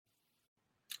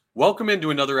Welcome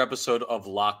into another episode of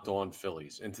Locked On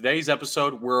Phillies. In today's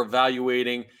episode, we're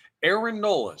evaluating Aaron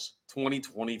Nola's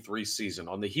 2023 season.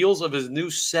 On the heels of his new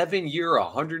 7-year,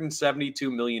 $172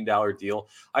 million deal,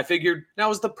 I figured now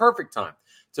is the perfect time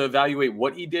to evaluate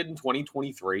what he did in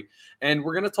 2023. And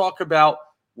we're going to talk about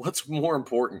what's more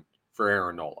important for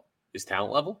Aaron Nola, his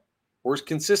talent level or his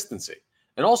consistency.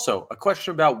 And also a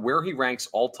question about where he ranks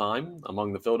all time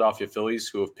among the Philadelphia Phillies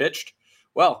who have pitched.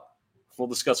 Well, we'll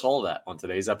discuss all of that on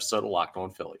today's episode of Locked On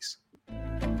Phillies.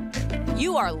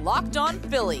 You are Locked On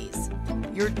Phillies,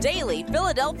 your daily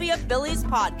Philadelphia Phillies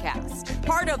podcast.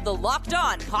 Part of the Locked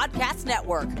On Podcast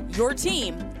Network, your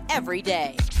team every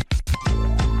day.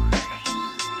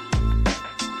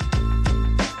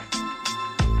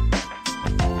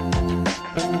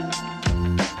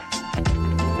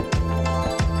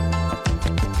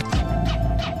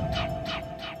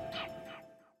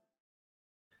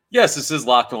 Yes, this is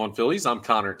Locked On Phillies. I'm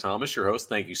Connor Thomas, your host.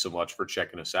 Thank you so much for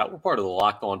checking us out. We're part of the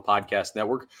Locked On Podcast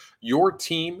Network, your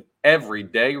team every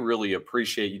day. Really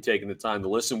appreciate you taking the time to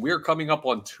listen. We are coming up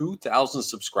on 2,000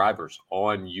 subscribers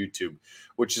on YouTube,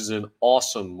 which is an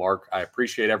awesome mark. I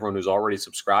appreciate everyone who's already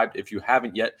subscribed. If you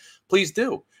haven't yet, please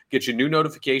do. Get your new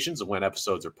notifications of when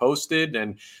episodes are posted,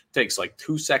 and it takes like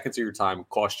 2 seconds of your time,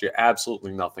 costs you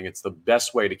absolutely nothing. It's the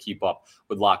best way to keep up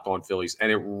with Locked On Phillies, and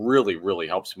it really, really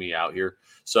helps me out here.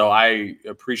 So I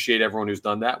appreciate everyone who's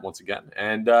done that once again.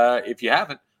 And if you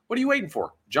haven't, what are you waiting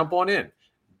for? Jump on in.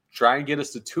 Try and get us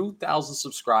to 2,000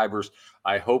 subscribers.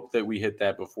 I hope that we hit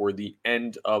that before the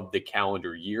end of the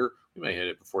calendar year. We may hit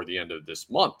it before the end of this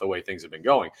month, the way things have been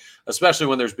going, especially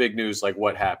when there's big news like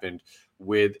what happened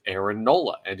with Aaron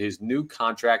Nola and his new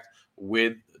contract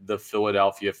with the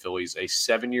Philadelphia Phillies, a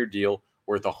 7-year deal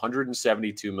worth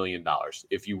 $172 million.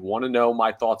 If you want to know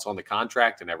my thoughts on the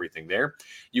contract and everything there,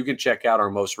 you can check out our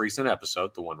most recent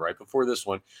episode, the one right before this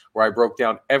one, where I broke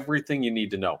down everything you need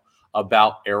to know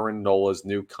about Aaron Nola's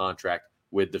new contract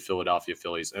with the Philadelphia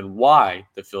Phillies and why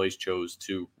the Phillies chose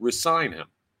to re-sign him.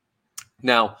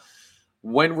 Now,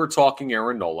 when we're talking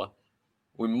Aaron Nola,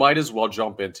 we might as well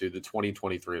jump into the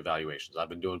 2023 evaluations. I've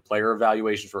been doing player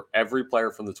evaluations for every player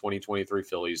from the 2023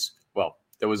 Phillies. Well,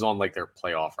 that was on like their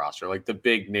playoff roster, like the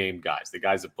big name guys, the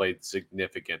guys that played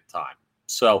significant time.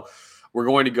 So we're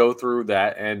going to go through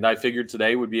that. And I figured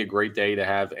today would be a great day to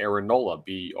have Aaron Nola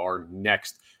be our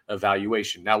next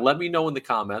evaluation. Now, let me know in the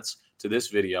comments to this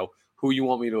video who you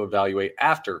want me to evaluate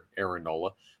after Aaron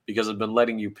Nola, because I've been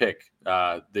letting you pick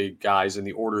the guys in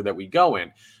the order that we go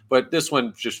in. But this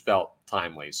one just felt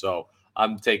timely. So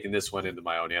I'm taking this one into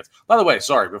my own hands. By the way,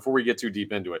 sorry, before we get too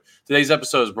deep into it, today's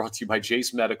episode is brought to you by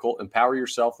Jace Medical. Empower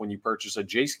yourself when you purchase a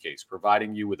Jace case,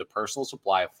 providing you with a personal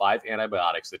supply of 5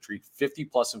 antibiotics that treat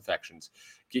 50-plus infections.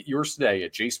 Get yours today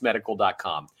at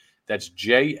jacemedical.com. That's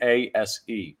Jase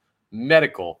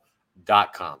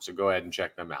medical.com. So go ahead and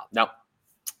check them out. Now,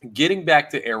 getting back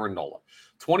to Aaron Nola,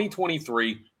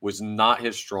 2023 was not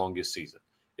his strongest season.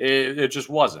 It just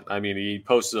wasn't. I mean, he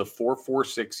posted a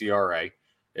 4.46 ERA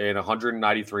in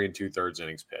 193 and 2/3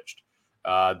 innings pitched.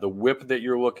 The whip that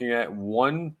you're looking at,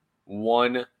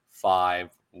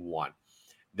 1.151.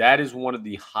 That is one of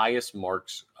the highest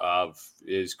marks of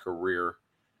his career.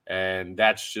 And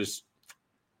that's just,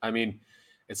 I mean,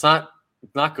 it's not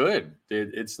good.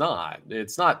 It's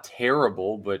not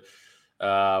terrible, but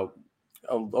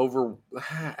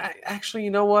actually,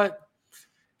 you know what?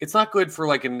 It's not good for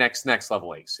like a next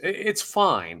level ace. It's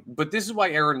fine, but this is why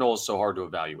Aaron Nola is so hard to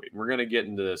evaluate. We're going to get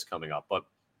into this coming up, but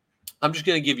I'm just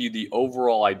going to give you the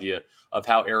overall idea of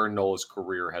how Aaron Nola's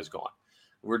career has gone.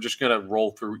 We're just going to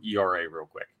roll through ERA real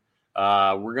quick.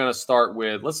 We're going to let's start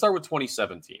with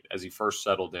 2017 as he first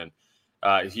settled in.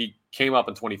 He came up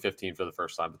in 2015 for the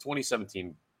first time, but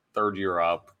 2017, third year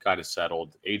up, kind of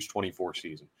settled, age 24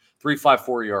 season,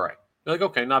 3.54 ERA. You're like,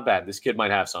 okay, not bad. This kid might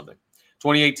have something.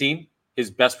 2018, his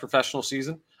best professional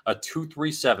season, a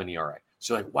 2.37 ERA.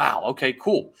 So you're like, wow, okay,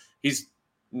 cool. He's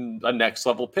a next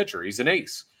level pitcher. He's an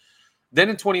ace. Then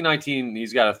in 2019,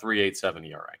 he's got a 3.87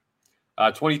 ERA.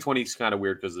 2020 is kind of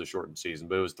weird because of the shortened season,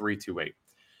 but it was 3.28.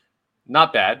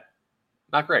 Not bad.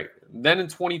 Not great. Then in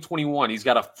 2021, he's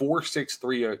got a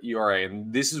 4.63 ERA,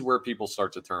 and this is where people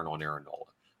start to turn on Aaron Nola,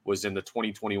 was in the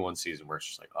 2021 season, where it's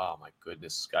just like, oh my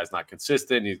goodness, this guy's not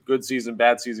consistent. He's good season,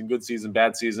 bad season, good season,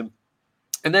 bad season.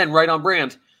 And then right on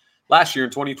brand, last year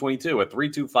in 2022, a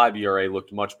 3.25 ERA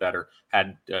looked much better,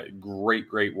 had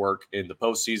great work in the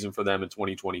postseason for them in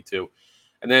 2022.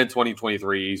 And then in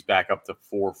 2023, he's back up to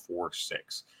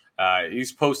 4.46.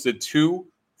 He's posted 2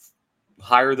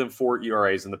 higher than 4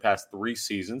 ERAs in the past 3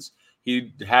 seasons.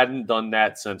 He hadn't done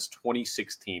that since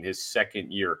 2016, his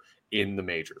second year in the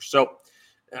majors. So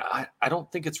I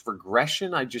don't think it's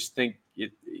regression. I just think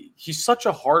he's such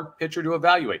a hard pitcher to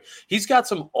evaluate. He's got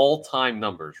some all-time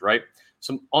numbers, right?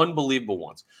 Some unbelievable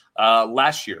ones.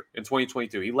 Last year in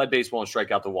 2022, he led baseball in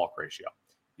strikeout to walk ratio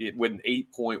with an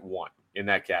 8.1 in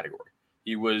that category.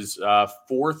 He was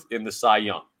fourth in the Cy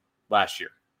Young last year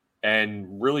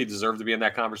and really deserved to be in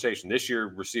that conversation. This year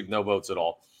received no votes at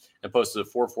all and posted a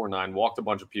 4.49, walked a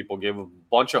bunch of people, gave a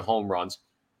bunch of home runs.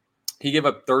 He gave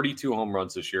up 32 home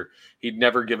runs this year. He'd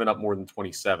never given up more than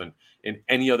 27 in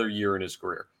any other year in his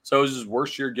career. So it was his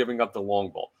worst year giving up the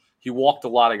long ball. He walked a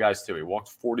lot of guys too. He walked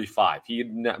 45. He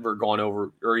had never gone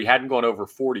over, or he hadn't gone over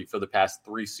 40 for the past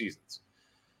 3 seasons.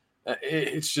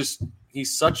 It's just,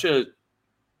 he's such a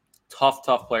tough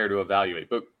player to evaluate.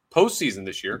 But postseason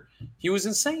this year, he was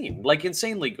insane, like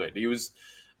insanely good. He was,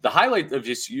 the highlight of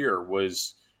this year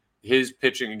was his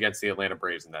pitching against the Atlanta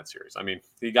Braves in that series. I mean,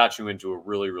 he got you into a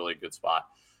really, really good spot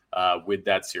with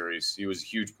that series. He was a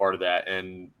huge part of that.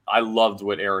 And I loved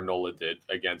what Aaron Nola did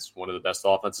against one of the best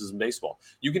offenses in baseball.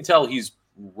 You can tell he's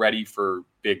ready for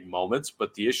big moments,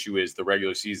 but the issue is the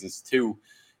regular season's too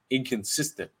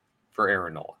inconsistent for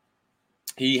Aaron Nola.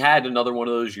 He had another one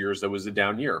of those years that was a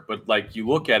down year. But like, you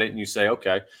look at it and you say,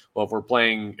 okay, well, if we're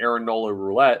playing Aaron Nola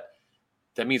roulette,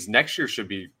 that means next year should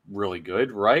be really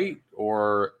good, right?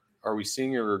 Or are we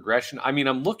seeing a regression? I mean,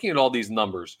 I'm looking at all these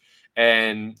numbers,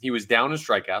 and he was down in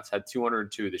strikeouts, had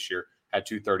 202 this year, had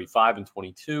 235 in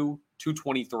 22,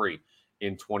 223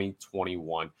 in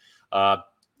 2021.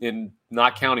 In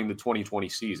not counting the 2020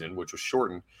 season, which was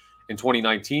shortened, in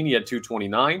 2019, he had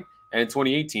 229, and in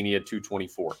 2018, he had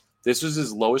 224. This was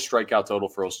his lowest strikeout total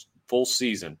for a full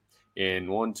season in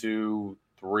 1, 2,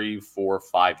 3, 4,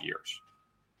 5 years.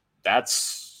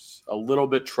 That's a little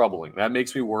bit troubling. That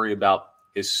makes me worry about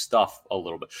his stuff a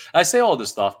little bit. I say all this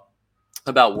stuff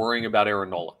about worrying about Aaron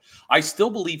Nola. I still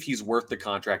believe he's worth the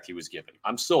contract he was given.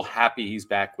 I'm still happy he's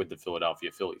back with the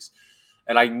Philadelphia Phillies.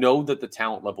 And I know that the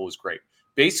talent level is great.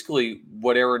 Basically,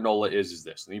 what Aaron Nola is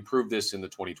this, and he proved this in the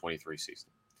 2023 season.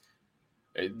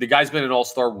 The guy's been an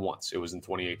all-star once. It was in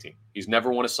 2018. He's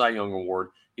never won a Cy Young award.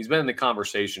 He's been in the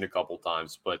conversation a couple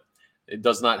times, but it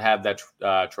does not have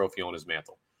that trophy on his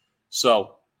mantle.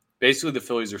 So basically, the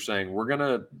Phillies are saying, we're going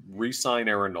to re-sign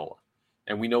Aaron Nola,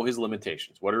 and we know his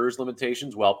limitations. What are his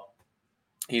limitations? Well,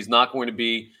 he's not going to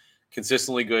be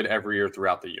consistently good every year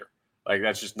throughout the year. Like,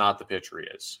 that's just not the pitcher he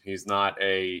is. He's not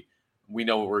we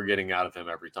know what we're getting out of him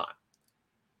every time.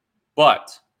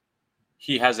 But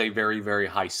he has a very, very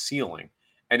high ceiling,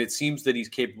 and it seems that he's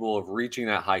capable of reaching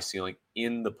that high ceiling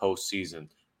in the postseason,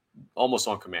 almost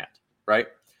on command, right?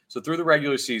 So through the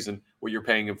regular season, what you're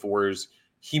paying him for is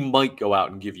he might go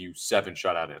out and give you 7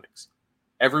 shutout innings.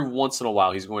 Every once in a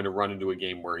while, he's going to run into a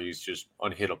game where he's just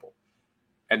unhittable.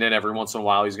 And then every once in a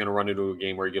while, he's going to run into a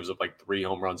game where he gives up like 3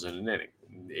 home runs in an inning.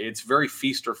 It's very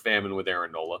feast or famine with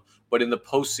Aaron Nola. But in the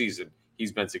postseason,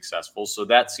 he's been successful. So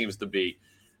that seems to be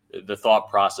the thought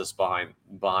process behind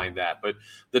that. But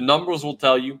the numbers will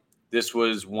tell you this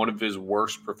was one of his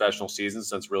worst professional seasons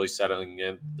since really settling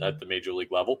in at the major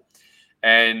league level.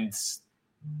 And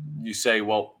you say,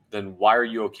 well, then why are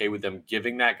you okay with them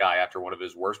giving that guy after one of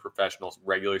his worst professional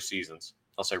regular seasons?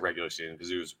 I'll say regular season because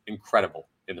he was incredible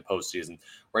in the postseason.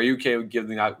 Why are you okay with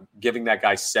giving that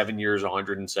guy 7 years,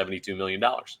 $172 million?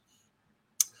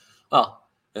 Well,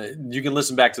 you can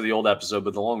listen back to the old episode,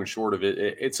 but the long and short of it,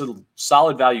 it's a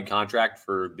solid value contract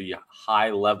for the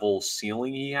high-level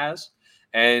ceiling he has,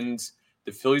 and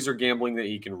the Phillies are gambling that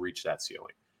he can reach that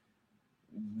ceiling.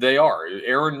 They are.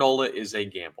 Aaron Nola is a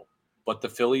gamble. But the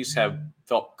Phillies have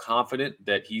felt confident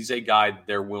that he's a guy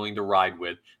they're willing to ride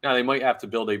with. Now, they might have to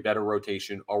build a better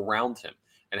rotation around him.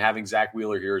 And having Zach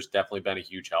Wheeler here has definitely been a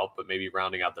huge help, but maybe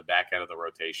rounding out the back end of the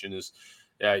rotation is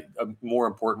more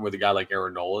important with a guy like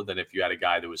Aaron Nola than if you had a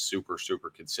guy that was super,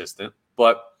 super consistent.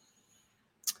 But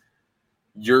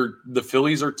the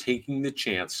Phillies are taking the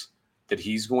chance that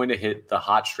he's going to hit the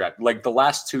hot stretch. Like the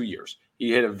last 2 years,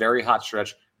 he hit a very hot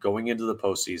stretch going into the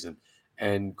postseason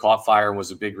and caught fire and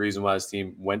was a big reason why his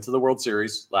team went to the World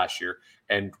Series last year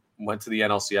and went to the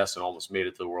NLCS and almost made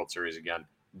it to the World Series again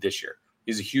this year.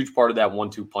 He's a huge part of that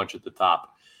 1-2 punch at the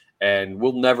top. And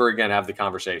we'll never again have the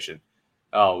conversation,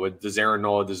 oh, does Aaron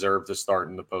Nola deserve to start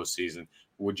in the postseason?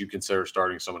 Would you consider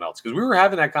starting someone else? Because we were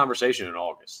having that conversation in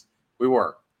August. We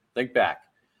were. Think back.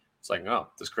 It's like, oh,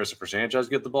 does Christopher Sanchez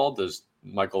get the ball? Does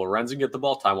Michael Lorenzen get the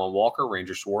ball? Taijuan Walker,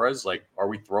 Ranger Suarez? Like, are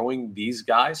we throwing these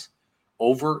guys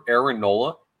over Aaron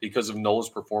Nola because of Nola's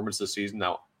performance this season,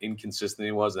 how inconsistent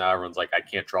he was? Now everyone's like, I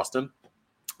can't trust him.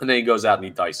 And then he goes out and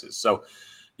he dices. So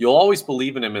you'll always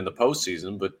believe in him in the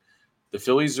postseason, but the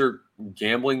Phillies are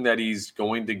gambling that he's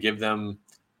going to give them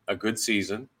a good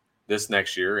season, this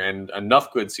next year and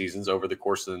enough good seasons over the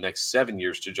course of the next 7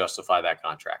 years to justify that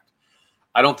contract.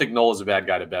 I don't think Nola's a bad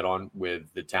guy to bet on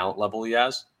with the talent level he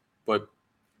has, but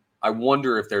I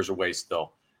wonder if there's a way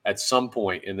still at some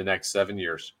point in the next 7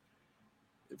 years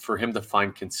for him to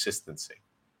find consistency.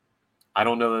 I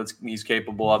don't know that he's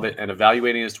capable of it. And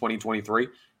evaluating his 2023,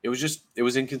 it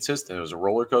was inconsistent. It was a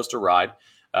roller coaster ride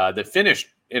that finished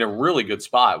in a really good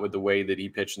spot with the way that he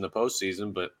pitched in the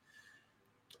postseason. But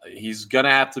he's going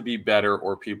to have to be better,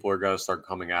 or people are going to start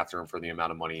coming after him for the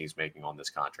amount of money he's making on this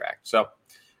contract. So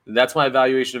that's my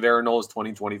evaluation of Aaron Nola's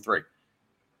 2023.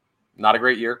 Not a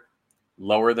great year,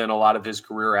 lower than a lot of his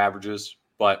career averages,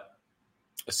 but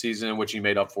a season in which he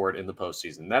made up for it in the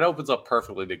postseason. That opens up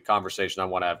perfectly the conversation I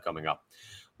want to have coming up.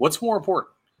 What's more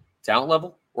important, talent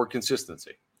level or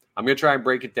consistency? I'm going to try and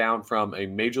break it down from a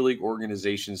major league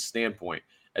organization's standpoint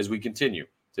as we continue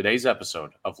today's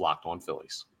episode of Locked On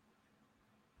Phillies.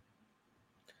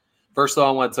 First, though,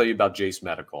 I want to tell you about Jace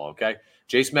Medical, okay?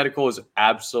 Jace Medical is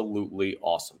absolutely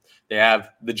awesome. They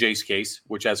have the Jace case,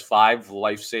 which has 5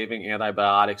 life-saving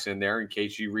antibiotics in there in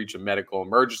case you reach a medical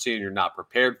emergency and you're not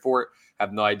prepared for it,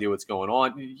 have no idea what's going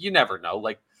on. You never know.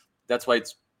 Like, that's why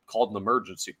it's called an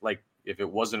emergency. Like, if it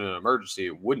wasn't an emergency,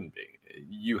 it wouldn't be.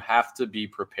 You have to be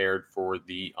prepared for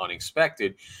the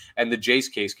unexpected, and the Jace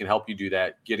case can help you do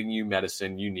that, getting you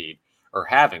medicine you need, or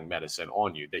having medicine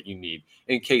on you that you need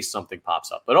in case something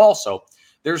pops up. But also,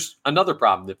 there's another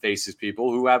problem that faces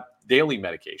people who have daily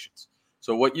medications.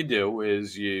 So what you do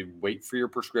is you wait for your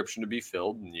prescription to be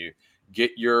filled, and you get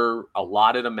your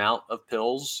allotted amount of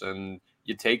pills, and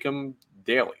you take them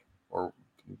daily or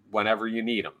whenever you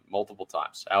need them, multiple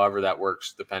times, however that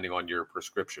works, depending on your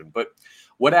prescription. But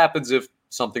what happens if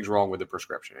something's wrong with the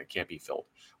prescription? It can't be filled.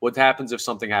 What happens if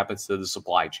something happens to the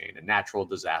supply chain, a natural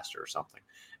disaster or something,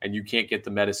 and you can't get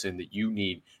the medicine that you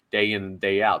need day in and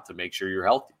day out to make sure you're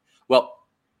healthy? Well,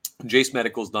 Jace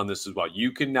Medical's done this as well.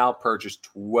 You can now purchase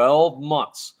 12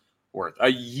 months worth, a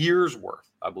year's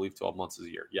worth. I believe 12 months is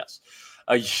a year. Yes.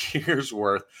 A year's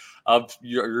worth of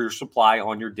your supply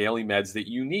on your daily meds that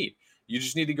you need. You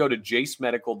just need to go to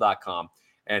jacemedical.com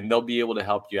and they'll be able to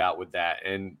help you out with that.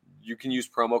 And you can use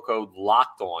promo code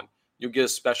Locked On. You'll get a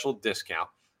special discount.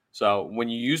 So when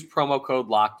you use promo code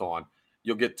Locked On,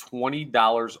 you'll get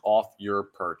 $20 off your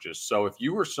purchase. So if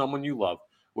you or someone you love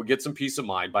will get some peace of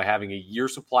mind by having a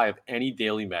year's supply of any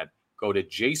daily med, go to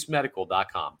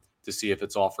jacemedical.com to see if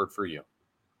it's offered for you.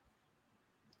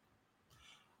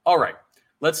 All right,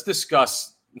 let's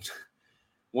discuss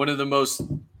one of the most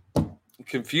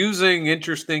confusing,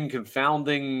 interesting,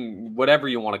 confounding, whatever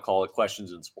you want to call it,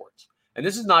 questions in sports. And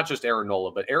this is not just Aaron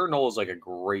Nola, but Aaron Nola is like a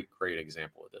great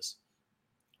example of this.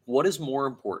 What is more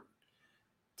important,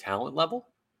 talent level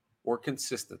or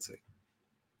consistency?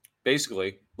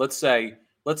 Basically, let's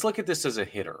look at this as a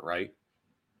hitter, right?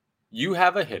 You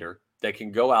have a hitter that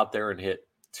can go out there and hit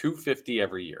 250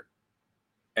 every year,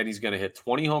 and he's going to hit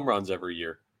 20 home runs every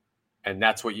year, and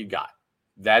that's what you got.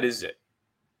 That is it.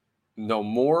 No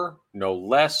more, no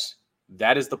less.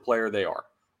 That is the player they are.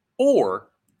 Or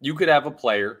you could have a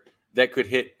player that could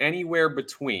hit anywhere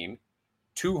between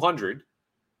 200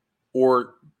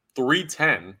 or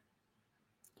 310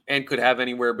 and could have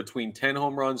anywhere between 10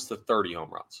 home runs to 30 home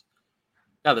runs.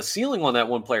 Now, the ceiling on that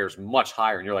one player is much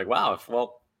higher. And you're like, wow,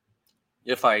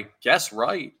 if I guess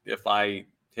right, if I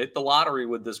hit the lottery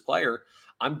with this player,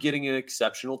 I'm getting an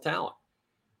exceptional talent.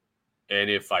 And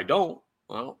if I don't,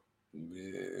 well,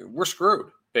 we're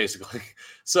screwed, basically.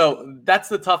 So that's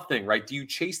the tough thing, right? Do you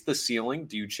chase the ceiling?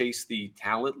 Do you chase the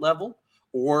talent level?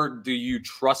 Or do you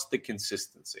trust the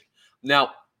consistency?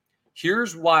 Now,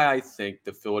 here's why I think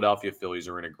the Philadelphia Phillies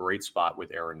are in a great spot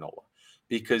with Aaron Nola.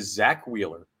 Because Zach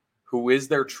Wheeler, who is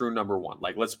their true number one,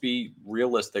 like, let's be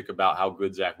realistic about how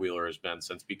good Zach Wheeler has been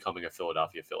since becoming a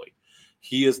Philadelphia Philly.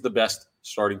 He is the best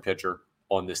starting pitcher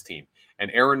on this team.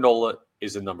 And Aaron Nola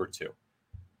is a number 2.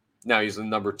 Now, he's a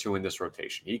number 2 in this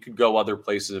rotation. He could go other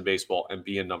places in baseball and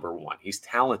be a number 1. He's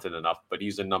talented enough, but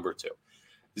he's a number 2.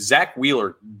 Zach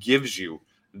Wheeler gives you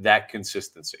that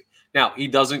consistency. Now, he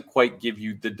doesn't quite give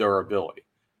you the durability,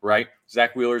 right?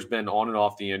 Zach Wheeler's been on and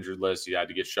off the injured list. He had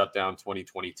to get shut down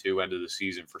 2022, end of the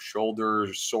season, for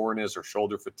shoulder soreness or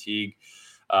shoulder fatigue.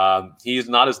 He is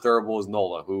not as durable as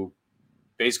Nola, who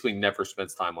basically never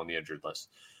spends time on the injured list.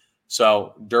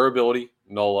 So durability,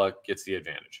 Nola gets the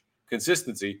advantage.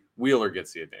 Consistency, Wheeler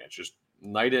gets the advantage. Just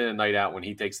night in and night out, when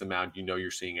he takes the mound, you know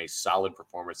you're seeing a solid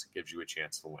performance that gives you a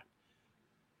chance to win.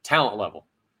 Talent level,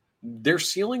 their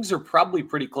ceilings are probably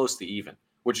pretty close to even,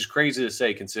 which is crazy to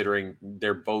say considering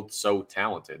they're both so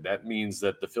talented. That means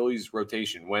that the Phillies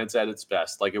rotation, when it's at its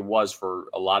best, like it was for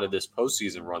a lot of this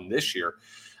postseason run this year,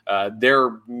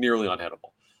 they're nearly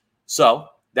unhittable. So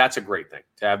that's a great thing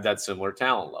to have that similar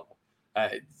talent level.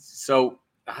 So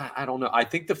I don't know. I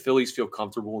think the Phillies feel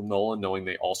comfortable with Nola knowing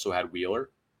they also had Wheeler.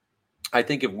 I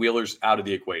think if Wheeler's out of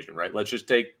the equation, right? Let's just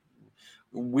take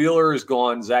Wheeler is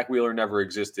gone. Zach Wheeler never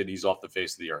existed. He's off the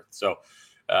face of the earth. So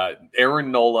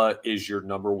Aaron Nola is your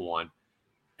number one,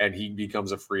 and he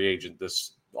becomes a free agent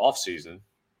this offseason.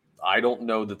 I don't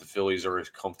know that the Phillies are as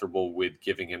comfortable with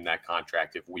giving him that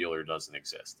contract if Wheeler doesn't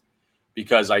exist,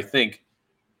 because I think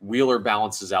Wheeler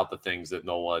balances out the things that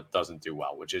Nola doesn't do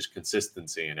well, which is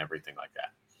consistency and everything like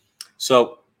that.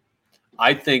 So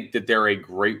I think that they're a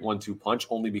great 1-2 punch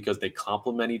only because they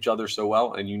complement each other so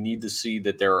well, and you need to see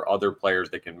that there are other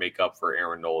players that can make up for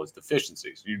Aaron Nola's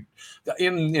deficiencies.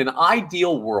 In an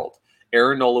ideal world,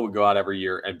 Aaron Nola would go out every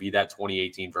year and be that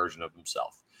 2018 version of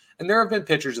himself. And there have been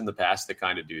pitchers in the past that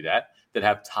kind of do that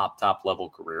have top level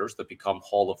careers, that become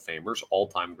Hall of Famers,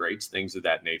 all-time greats, things of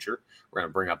that nature. We're going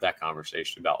to bring up that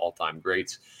conversation about all-time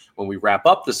greats when we wrap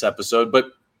up this episode,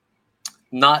 but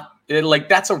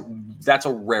that's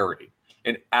a rarity,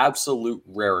 an absolute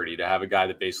rarity to have a guy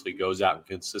that basically goes out and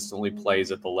consistently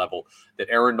plays at the level that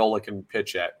Aaron Nola can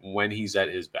pitch at when he's at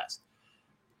his best.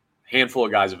 Handful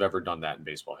of guys have ever done that in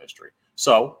baseball history.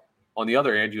 So on the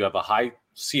other hand, you have a high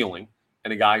ceiling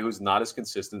and a guy who's not as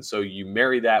consistent. So you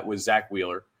marry that with Zach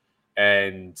Wheeler,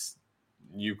 and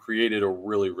you created a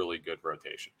really, really good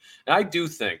rotation. And I do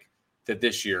think that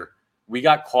this year we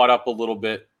got caught up a little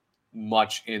bit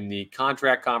much in the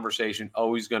contract conversation.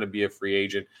 Oh, he's going to be a free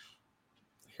agent.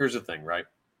 Here's the thing, right?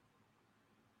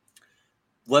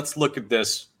 Let's look at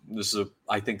this.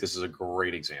 I think this is a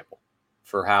great example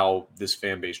for how this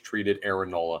fan base treated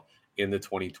Aaron Nola in the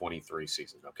 2023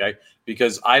 season, okay?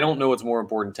 Because I don't know what's more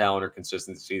important, talent or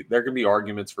consistency. There can be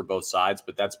arguments for both sides,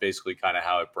 but that's basically kind of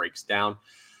how it breaks down.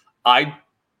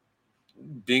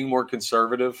 Being more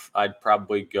conservative, I'd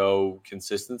probably go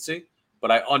consistency,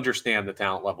 but I understand the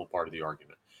talent level part of the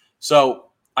argument.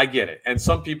 So I get it. And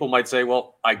some people might say,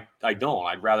 well, I don't.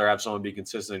 I'd rather have someone be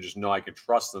consistent and just know I can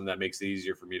trust them. That makes it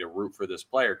easier for me to root for this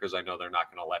player because I know they're not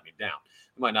going to let me down.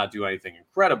 They might not do anything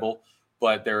incredible,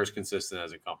 but they're as consistent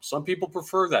as it comes. Some people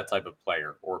prefer that type of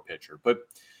player or pitcher. But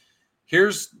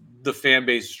here's the fan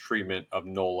base's treatment of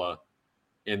Nola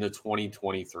in the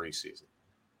 2023 season.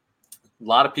 A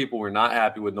lot of people were not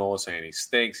happy with Nola, saying he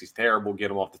stinks, he's terrible, get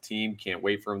him off the team, can't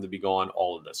wait for him to be gone,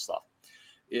 all of this stuff.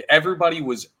 Everybody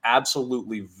was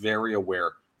absolutely very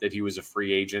aware that he was a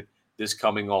free agent this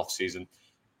coming off season,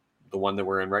 the one that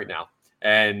we're in right now,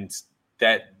 and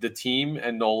that the team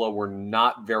and Nola were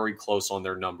not very close on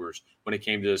their numbers when it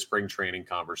came to the spring training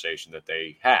conversation that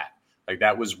they had. Like,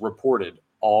 that was reported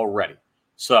already.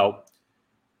 So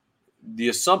the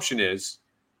assumption is,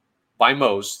 by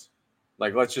most,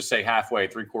 like let's just say halfway,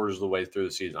 3/4 of the way through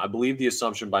the season, I believe the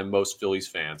assumption by most Phillies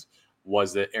fans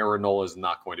was that Aaron Nola is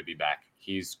not going to be back.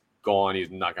 He's gone.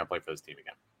 He's not going to play for this team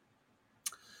again.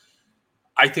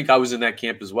 I think I was in that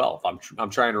camp as well. I'm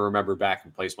trying to remember back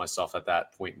and place myself at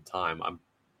that point in time. I'm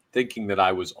thinking that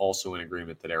I was also in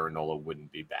agreement that Aaron Nola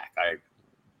wouldn't be back. I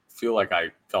feel like I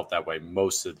felt that way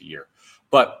most of the year.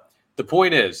 But the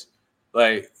point is,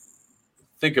 like,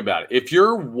 think about it. If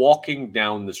you're walking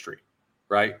down the street,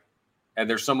 right, and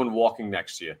there's someone walking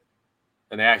next to you,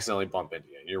 and they accidentally bump into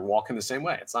you, and you're walking the same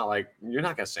way, it's not like you're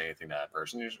not going to say anything to that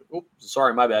person. You're just, oh,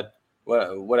 sorry, my bad.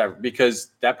 Whatever,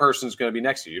 because that person's going to be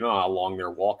next to you. You don't know how long they're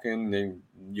walking, and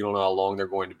you don't know how long they're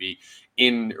going to be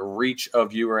in reach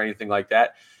of you or anything like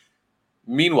that.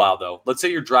 Meanwhile, though, let's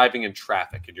say you're driving in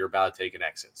traffic and you're about to take an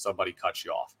exit. Somebody cuts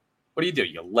you off. What do?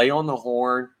 You lay on the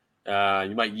horn.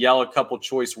 You might yell a couple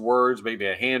choice words, maybe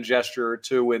a hand gesture or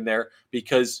two in there,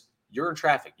 because you're in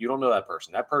traffic. You don't know that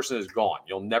person. That person is gone.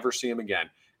 You'll never see him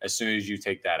again as soon as you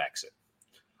take that exit.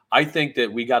 I think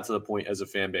that we got to the point as a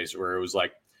fan base where it was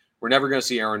like, we're never going to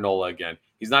see Aaron Nola again.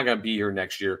 He's not going to be here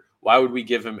next year. Why would we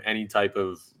give him any type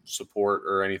of support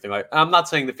or anything like that? I'm not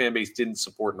saying the fan base didn't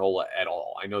support Nola at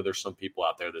all. I know there's some people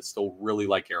out there that still really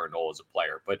like Aaron Nola as a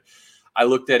player, but I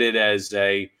looked at it as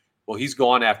well, he's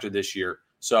gone after this year.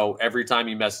 So every time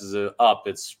he messes it up,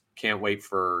 it's can't wait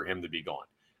for him to be gone.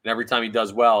 And every time he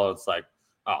does well, it's like,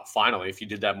 oh, finally, if you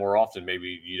did that more often,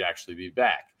 maybe you'd actually be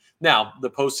back. Now, the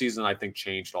postseason, I think,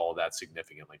 changed all of that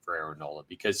significantly for Aaron Nola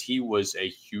because he was a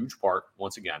huge part,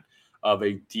 once again, of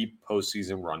a deep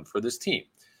postseason run for this team.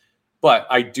 But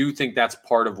I do think that's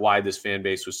part of why this fan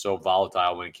base was so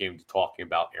volatile when it came to talking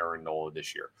about Aaron Nola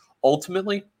this year.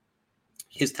 Ultimately,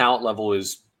 his talent level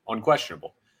is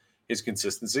unquestionable. His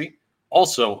consistency,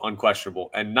 also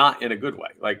unquestionable, and not in a good way.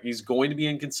 Like, he's going to be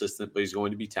inconsistent, but he's going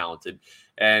to be talented.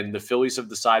 And the Phillies have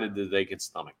decided that they can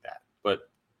stomach that. But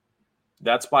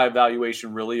That's my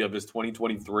evaluation really of his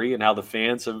 2023 and how the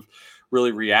fans have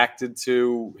really reacted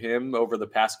to him over the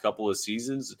past couple of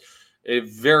seasons. A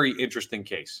very interesting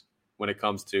case when it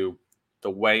comes to the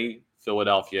way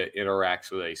Philadelphia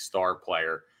interacts with a star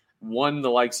player, one the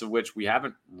likes of which we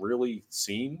haven't really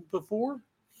seen before.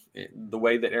 The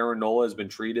way that Aaron Nola has been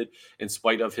treated in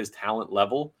spite of his talent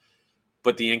level,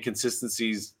 but the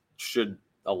inconsistencies should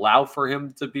allow for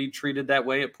him to be treated that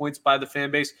way at points by the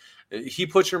fan base. He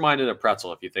puts your mind in a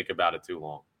pretzel if you think about it too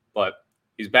long. But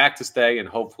he's back to stay, and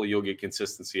hopefully you'll get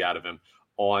consistency out of him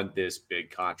on this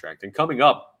big contract. And coming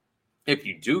up, if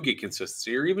you do get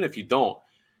consistency, or even if you don't,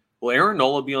 will Aaron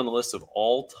Nola be on the list of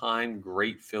all-time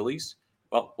great Phillies?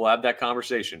 Well, we'll have that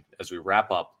conversation as we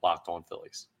wrap up Locked On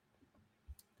Phillies.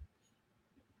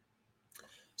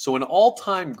 So an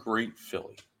all-time great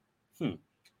Philly.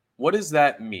 What does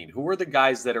that mean? Who are the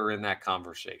guys that are in that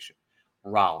conversation?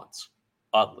 Rollins,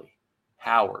 Utley,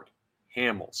 Howard,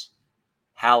 Hamels,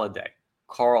 Halladay,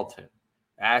 Carlton,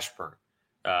 Ashburn,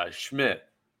 Schmidt.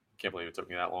 Can't believe it took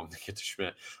me that long to get to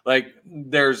Schmidt. Like,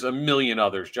 there's a million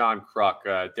others. John Kruk,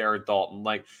 Darren Dalton.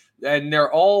 And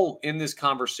they're all in this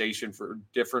conversation for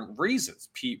different reasons.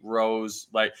 Pete Rose.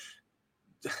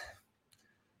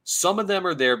 Some of them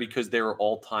are there because they were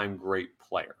all-time great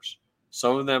players.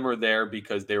 Some of them are there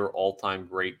because they were all-time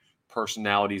great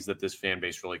personalities that this fan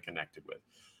base really connected with.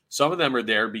 Some of them are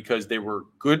there because they were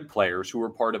good players who were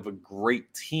part of a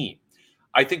great team.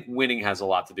 I think winning has a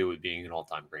lot to do with being an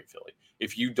all-time great Philly.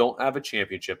 If you don't have a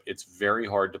championship, it's very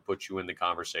hard to put you in the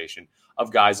conversation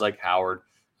of guys like Howard,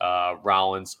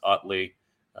 Rollins, Utley,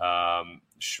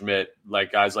 Schmidt,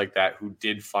 guys like that who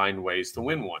did find ways to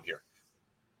win one here.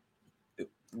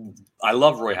 I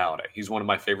love Roy Halladay. He's one of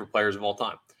my favorite players of all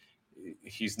time.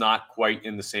 He's not quite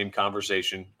in the same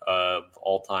conversation of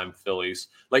all-time Phillies.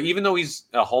 Even though he's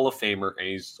a Hall of Famer and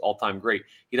he's all-time great,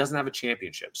 he doesn't have a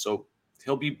championship. So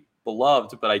he'll be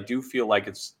beloved, but I do feel like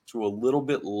it's to a little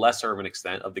bit lesser of an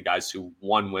extent of the guys who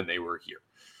won when they were here.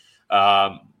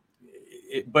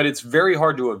 But it's very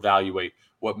hard to evaluate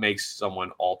what makes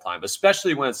someone all-time,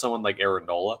 especially when it's someone like Aaron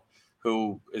Nola,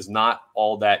 who is not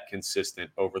all that consistent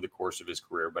over the course of his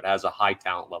career, but has a high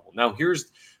talent level. Now,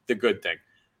 here's the good thing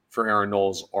for Aaron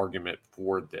Nola's argument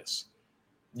for this.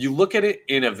 You look at it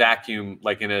in a vacuum,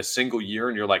 in a single year,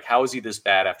 and you're like, how is he this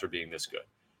bad after being this good?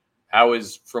 How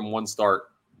is, from one start,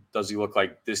 does he look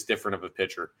like this different of a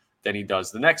pitcher than he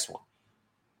does the next one?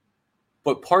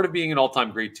 But part of being an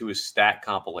all-time great, too, is stat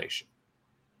compilation.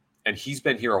 And he's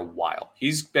been here a while.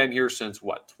 He's been here since,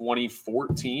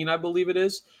 2014, I believe it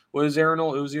is, was Aaron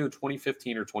Nola. It was either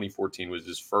 2015 or 2014 was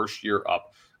his first year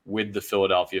up with the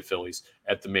Philadelphia Phillies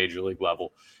at the major league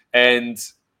level. And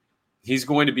he's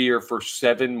going to be here for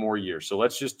 7 more years. So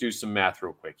let's just do some math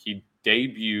real quick. He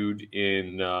debuted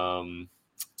in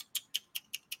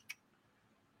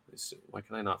why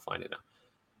can I not find it now?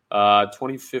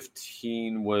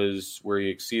 2015 was where he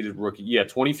exceeded rookie. Yeah,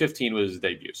 2015 was his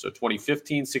debut. So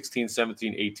 2015, 16,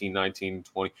 17, 18, 19,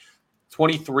 20,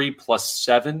 23 plus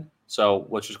 7. So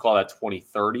let's just call that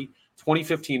 2030,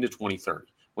 2015 to 2030.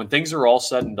 When things are all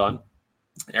said and done,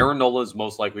 Aaron Nola is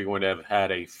most likely going to have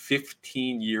had a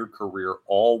 15-year career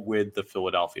all with the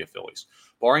Philadelphia Phillies.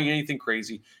 Barring anything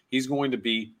crazy, he's going to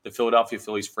be the Philadelphia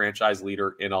Phillies franchise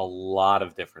leader in a lot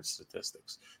of different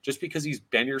statistics, just because he's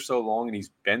been here so long and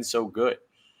he's been so good.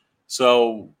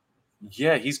 So,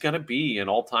 yeah, he's going to be an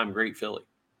all-time great Philly.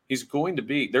 There's going to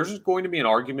be an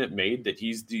argument made that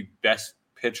he's the best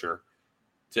pitcher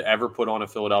to ever put on a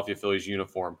Philadelphia Phillies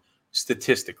uniform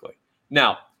statistically.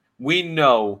 Now, we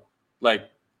know,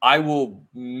 I will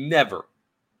never,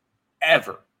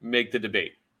 ever make the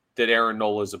debate that Aaron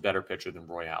Nola is a better pitcher than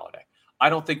Roy Halladay. I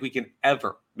don't think we can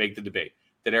ever make the debate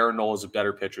that Aaron Nola is a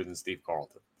better pitcher than Steve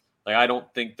Carlton. I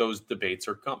don't think those debates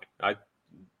are coming. I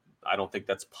don't think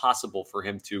that's possible for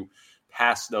him to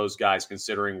pass those guys,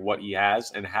 considering what he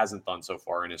has and hasn't done so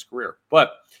far in his career.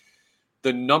 But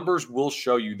the numbers will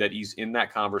show you that he's in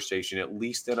that conversation, at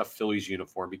least in a Phillies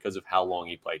uniform, because of how long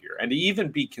he played here. And to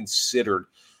even be considered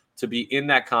to be in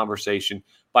that conversation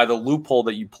by the loophole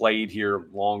that you played here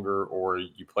longer, or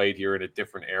you played here in a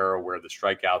different era where the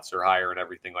strikeouts are higher and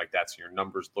everything like that, so your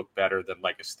numbers look better than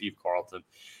a Steve Carlton.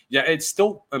 Yeah, it's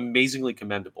still amazingly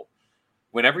commendable.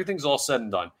 When everything's all said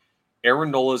and done,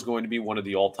 Aaron Nola is going to be one of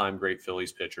the all-time great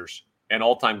Phillies pitchers and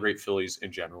all-time great Phillies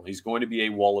in general. He's going to be a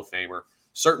Wall of Famer,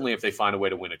 certainly if they find a way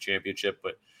to win a championship.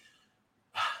 But,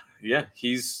 yeah,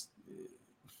 he's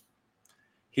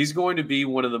going to be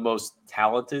one of the most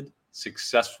talented,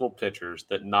 successful pitchers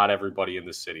that not everybody in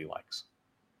this city likes.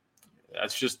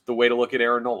 That's just the way to look at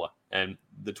Aaron Nola. And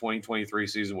the 2023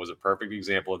 season was a perfect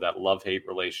example of that love-hate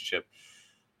relationship.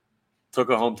 Took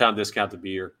a hometown discount to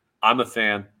be here. I'm a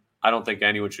fan. I don't think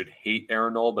anyone should hate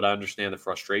Aaron Nola, but I understand the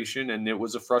frustration, and it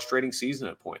was a frustrating season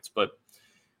at points. But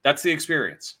that's the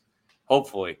experience.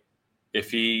 Hopefully,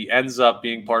 if he ends up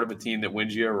being part of a team that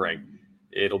wins you a ring,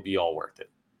 it'll be all worth it.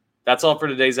 That's all for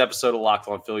today's episode of Locked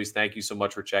On Phillies. Thank you so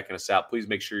much for checking us out. Please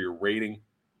make sure you're rating,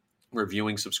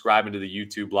 reviewing, subscribing to the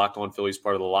YouTube Locked On Phillies,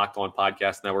 part of the Locked On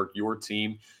Podcast Network, your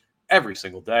team every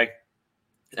single day.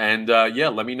 And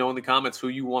let me know in the comments who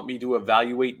you want me to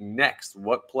evaluate next.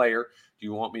 What player do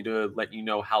you want me to let you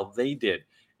know how they did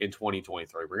in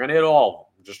 2023? We're going to hit all of them.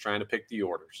 I'm just trying to pick the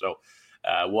order. So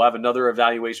we'll have another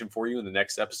evaluation for you in the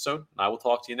next episode. I will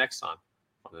talk to you next time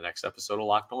on the next episode of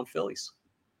Locked On Phillies.